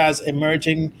ideas,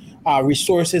 emerging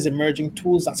resources, emerging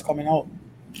tools that's coming out?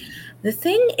 The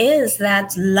thing is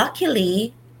that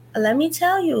luckily, let me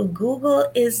tell you, Google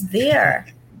is there.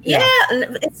 If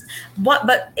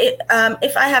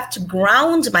I have to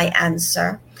ground my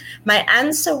answer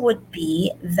would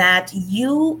be that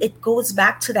it goes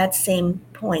back to that same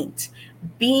point,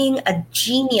 being a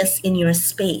genius in your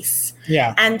space.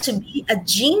 And to be a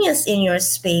genius in your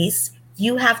space,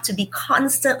 you have to be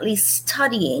constantly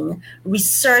studying,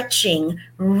 researching,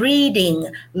 reading,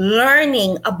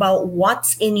 learning about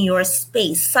what's in your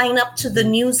space. Sign up to the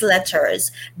newsletters,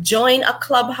 join a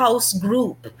clubhouse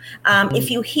group.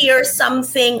 If you hear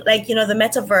something like, the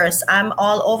metaverse, I'm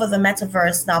all over the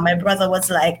metaverse now. My brother was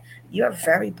like, you're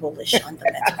very bullish on the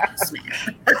metaverse,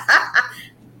 man.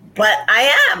 But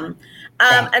I am.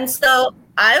 And so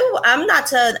I'm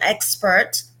not an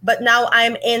expert, but now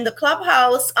I'm in the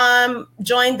clubhouse,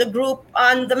 joined the group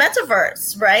on the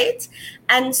metaverse, right?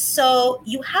 And so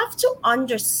you have to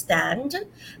understand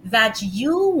that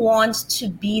you want to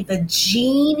be the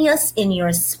genius in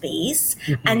your space,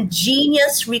 and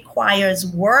genius requires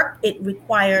work, it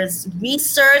requires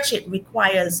research, it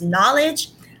requires knowledge,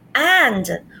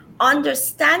 and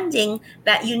understanding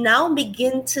that you now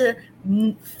begin to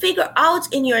figure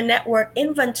out in your network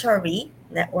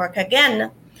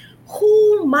again,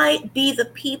 who might be the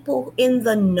people in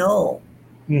the know,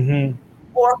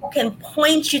 or who can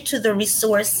point you to the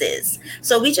resources.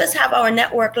 So we just have our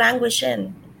network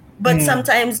languishing, but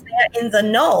sometimes they're in the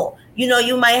know.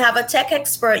 You might have a tech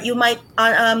expert. You might,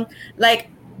 like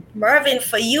Mervyn,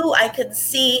 for you, I could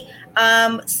see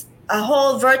a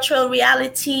whole virtual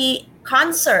reality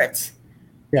concert.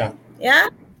 Yeah.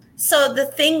 So the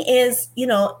thing is,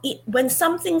 when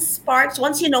something sparks,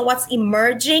 once you know what's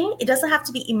emerging, it doesn't have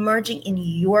to be emerging in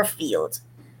your field.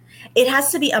 It has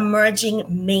to be emerging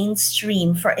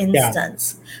mainstream, for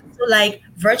instance. So like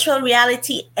virtual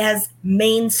reality as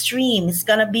mainstream. It's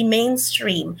going to be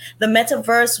mainstream. The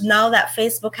metaverse, now that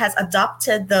Facebook has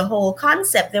adopted the whole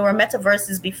concept, there were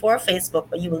metaverses before Facebook,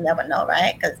 but you will never know,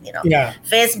 right? Because,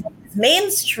 Facebook is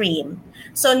mainstream.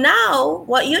 So now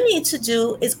what you need to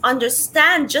do is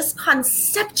understand just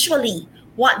conceptually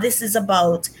what this is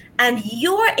about. And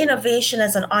your innovation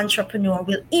as an entrepreneur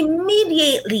will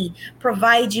immediately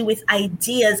provide you with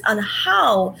ideas on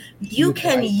how you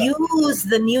can use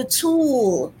the new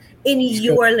tool in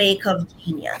your lake of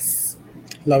genius.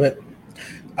 Love it.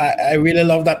 I really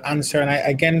love that answer. And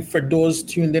again, for those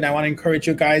tuned in, I want to encourage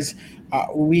you guys.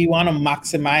 We want to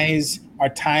maximize our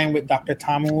time with Dr.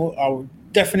 Tamu.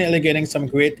 Definitely getting some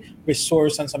great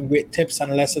resource and some great tips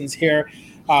and lessons here.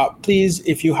 Please,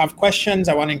 if you have questions,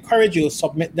 I want to encourage you to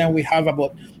submit them. We have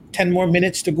about 10 more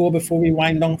minutes to go before we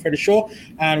wind down for the show.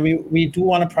 And we do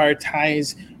want to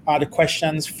prioritize the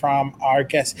questions from our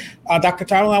guests. Dr.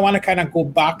 Tamu, I want to kind of go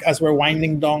back as we're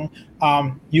winding down.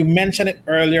 You mentioned it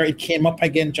earlier. It came up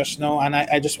again just now. And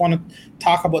I just want to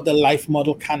talk about the life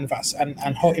model canvas and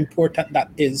how important that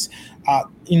is.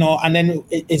 And then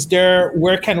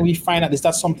where can we find that? Is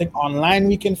that something online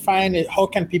we can find it? How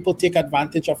can people take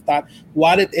advantage of that?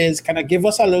 What it is, kind of give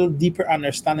us a little deeper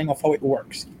understanding of how it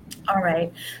works. All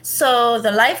right. So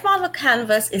the life model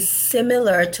canvas is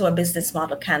similar to a business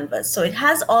model canvas. So it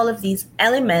has all of these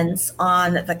elements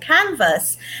on the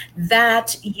canvas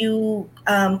that you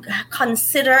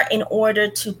consider in order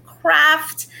to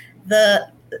craft the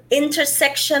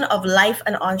intersection of life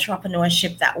and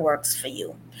entrepreneurship that works for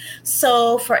you.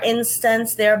 So for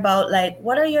instance, they're about like,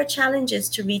 what are your challenges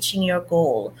to reaching your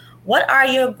goal? What are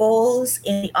your goals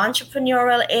in the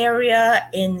entrepreneurial area,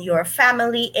 in your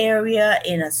family area,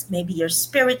 in maybe your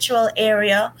spiritual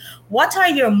area? What are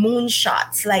your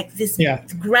moonshots, like this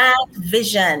grand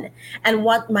vision, and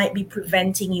what might be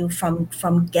preventing you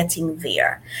from getting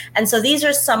there? And so these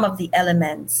are some of the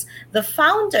elements. The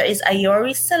founder is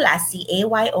Ayori Selassie,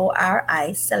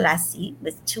 Ayori Selassie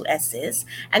with 2 S's.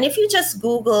 And if you just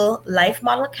Google Life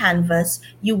Model Canvas,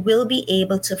 you will be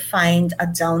able to find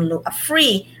a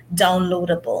free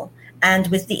downloadable, and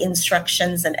with the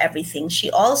instructions and everything.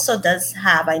 She also does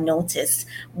have, I noticed,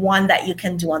 one that you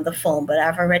can do on the phone, but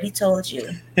I've already told you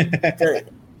the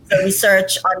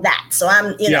research on that. So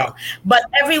but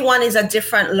everyone is a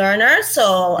different learner.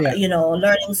 So,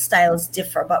 learning styles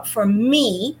differ. But for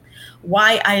me,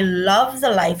 why I love the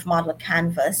Life Model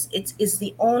Canvas, it is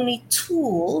the only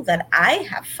tool that I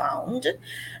have found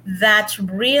that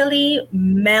really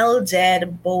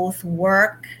melded both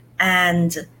work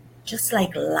and just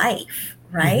like life,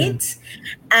 right?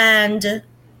 Mm-hmm. And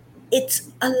it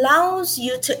allows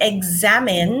you to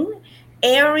examine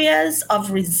areas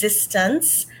of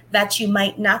resistance that you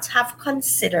might not have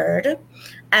considered.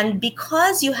 And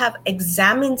because you have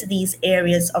examined these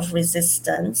areas of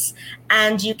resistance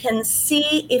and you can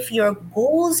see if your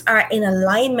goals are in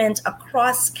alignment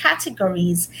across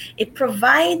categories, it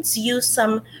provides you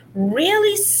some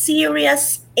really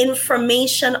serious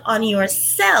information on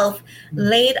yourself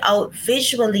laid out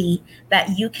visually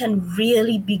that you can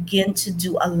really begin to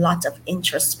do a lot of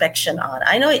introspection on.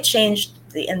 I know it changed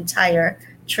the entire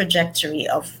trajectory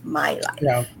of my life.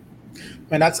 Yeah.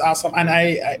 And that's awesome. And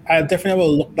I definitely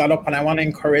will look that up, and I want to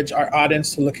encourage our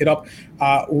audience to look it up.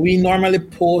 We normally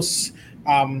post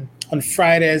on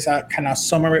Fridays a kind of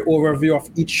summary overview of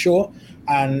each show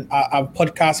and a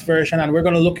podcast version, and we're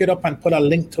going to look it up and put a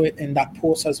link to it in that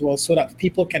post as well so that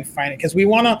people can find it, because we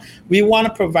want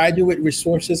to provide you with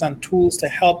resources and tools to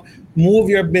help move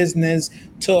your business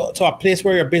to a place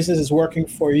where your business is working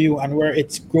for you and where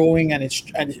it's growing and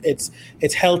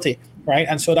it's healthy. Right.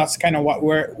 And so that's kind of what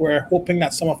we're hoping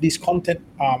that some of these content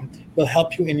will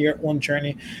help you in your own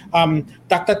journey.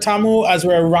 Dr. Tamu, as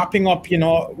we're wrapping up,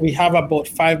 we have about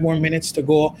 5 more minutes to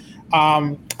go.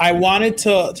 I wanted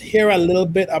to hear a little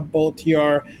bit about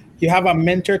you have a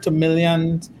Mentor to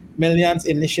Millions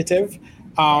initiative.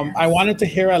 I wanted to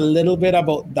hear a little bit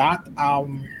about that.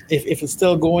 If it's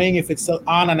still going, if it's still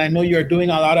on, and I know you're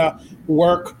doing a lot of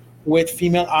work with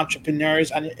female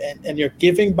entrepreneurs and you're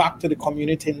giving back to the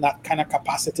community in that kind of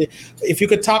capacity. So if you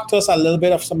could talk to us a little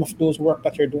bit of some of those work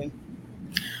that you're doing.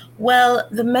 Well,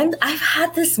 I've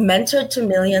had this Mentor to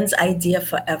Millions idea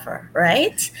forever,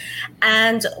 right?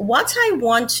 And what I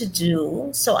want to do,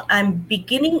 so I'm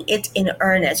beginning it in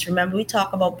earnest. Remember, we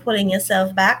talk about pulling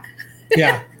yourself back?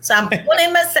 Yeah. So I'm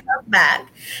pulling myself back,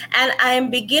 and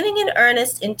I'm beginning in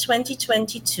earnest in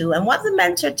 2022. And what the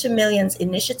Mentor to Millions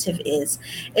initiative is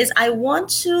I want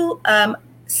to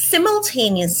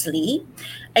simultaneously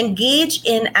engage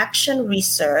in action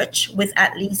research with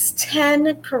at least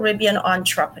 10 Caribbean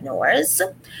entrepreneurs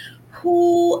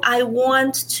who I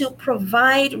want to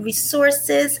provide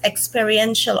resources,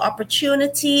 experiential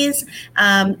opportunities,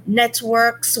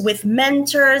 networks with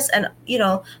mentors, and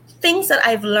things that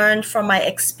I've learned from my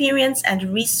experience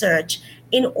and research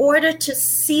in order to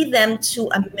see them to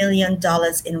 $1 million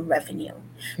in revenue.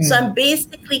 So I'm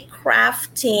basically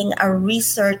crafting a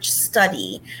research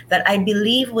study that I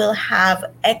believe will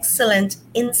have excellent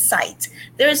insight.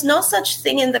 There is no such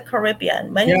thing in the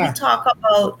Caribbean. When we talk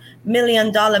about $1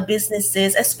 million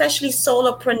businesses, especially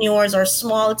solopreneurs or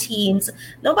small teams,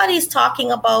 nobody's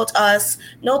talking about us.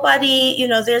 Nobody,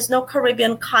 there's no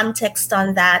Caribbean context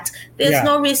on that. There's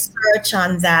no research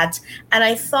on that. And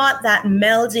I thought that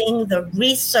melding the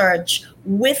research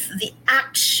with the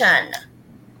action,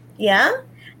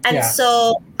 and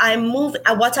so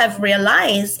what I've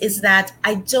realized is that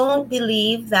I don't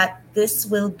believe that this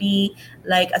will be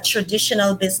like a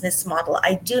traditional business model.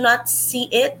 I do not see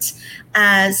it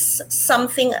as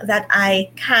something that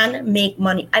I can make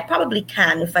money. I probably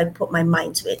can, if I put my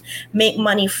mind to it, make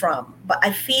money from. But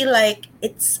I feel like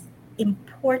it's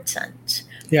important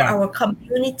for our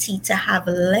community to have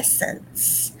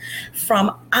lessons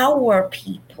from our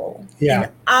people in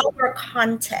our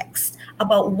context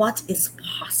about what is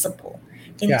possible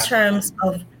in terms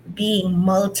of being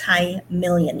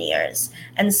multi-millionaires.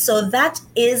 And so that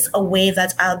is a way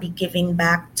that I'll be giving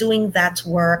back, doing that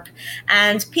work.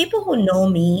 And people who know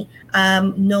me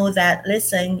know that,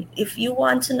 listen, if you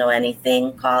want to know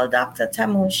anything, call Dr.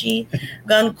 Tamu. She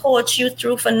gonna coach you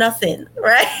through for nothing,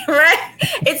 right?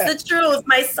 It's the truth.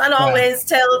 My son always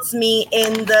tells me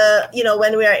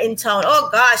when we are in town, oh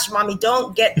gosh, mommy,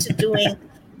 don't get to doing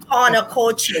corner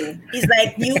coaching. He's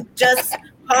like, you just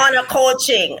corner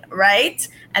coaching, right?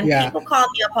 And people call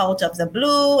me up out of the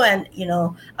blue and,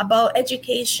 about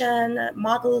education,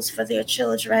 models for their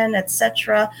children,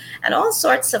 etc., and all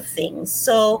sorts of things.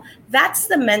 So that's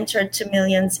the Mentor to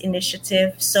Millions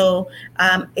initiative. So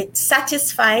it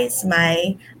satisfies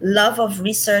my love of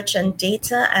research and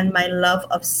data and my love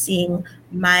of seeing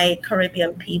my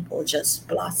Caribbean people just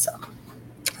blossom.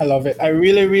 I love it. I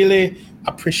really, really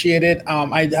appreciate it.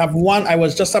 I have one. I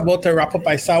was just about to wrap up.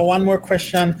 I saw one more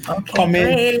question come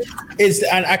in. It's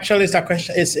a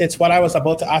question. It's what I was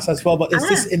about to ask as well. But is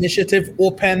this initiative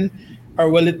open,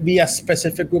 or will it be a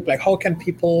specific group? Like, how can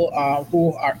people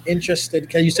who are interested?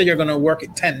 Because you said you're going to work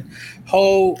at 10.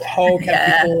 How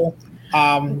can people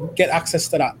get access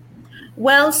to that?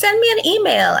 Well, send me an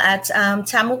email at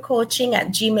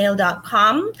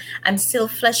tamucoaching@gmail.com. I'm still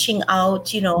fleshing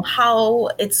out, how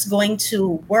it's going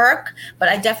to work, but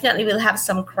I definitely will have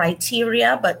some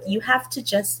criteria, but you have to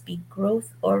just be growth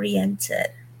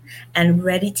oriented and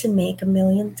ready to make $1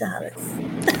 million.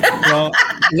 Well,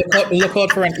 look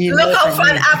out for an email. Look out for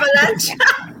an avalanche.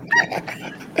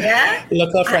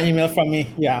 Look out for an email from me.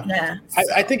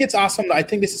 I think it's awesome. I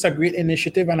think this is a great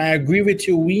initiative, and I agree with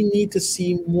you. We need to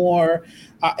see more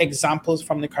examples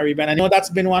from the Caribbean. I know that's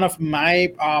been one of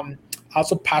my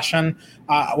also passion,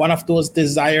 one of those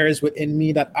desires within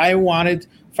me that I wanted.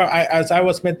 As I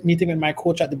was meeting with my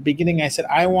coach at the beginning, I said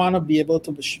I want to be able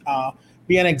to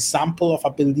be an example of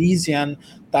a Belizean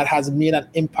that has made an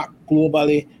impact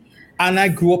globally. And I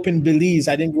grew up in Belize.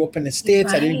 I didn't grow up in the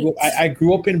States. Right. I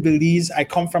grew up in Belize. I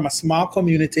come from a small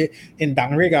community in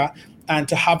Danriga, and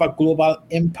to have a global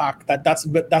impact,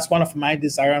 that's one of my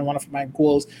desire and one of my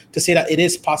goals, to say that it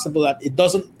is possible, that it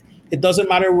doesn't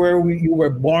matter where you were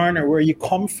born or where you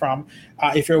come from.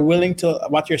 If you're willing to,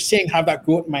 what you're saying, have that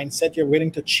growth mindset, you're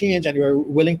willing to change, and you're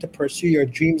willing to pursue your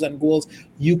dreams and goals,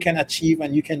 you can achieve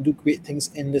and you can do great things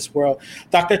in this world.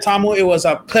 Dr. Tamu, it was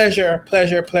a pleasure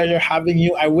having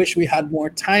you. I wish we had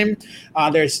more time. I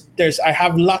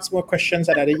have lots more questions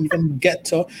that I didn't even get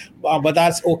to, but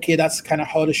that's okay. That's kind of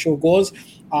how the show goes.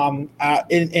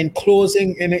 In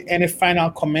closing, any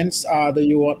final comments that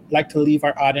you would like to leave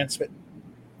our audience with?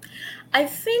 I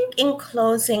think in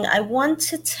closing, I want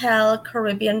to tell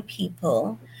Caribbean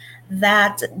people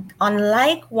that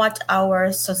unlike what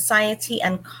our society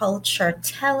and culture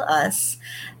tell us,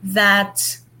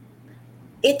 that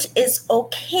it is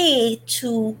okay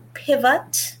to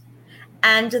pivot,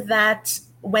 and that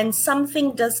when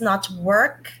something does not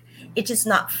work, it is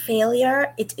not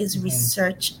failure, it is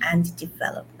research and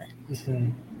development.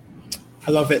 I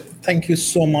love it. Thank you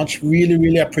so much. Really,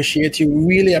 really appreciate you.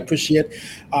 Really appreciate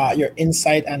your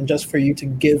insight, and just for you to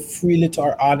give freely to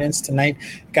our audience tonight.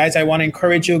 Guys, I want to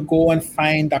encourage you, go and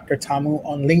find Dr. Tamu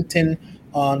on LinkedIn,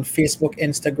 on Facebook,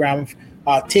 Instagram.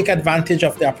 Take advantage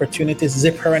of the opportunities,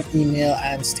 zip her an email,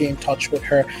 and stay in touch with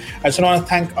her. I just want to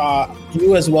thank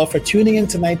you as well for tuning in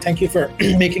tonight. Thank you for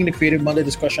making the Creative Monday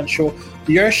Discussion Show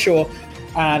your show.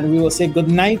 And we will say good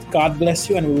night. God bless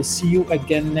you. And we will see you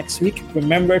again next week.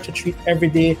 Remember to treat every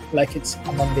day like it's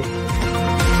a Monday.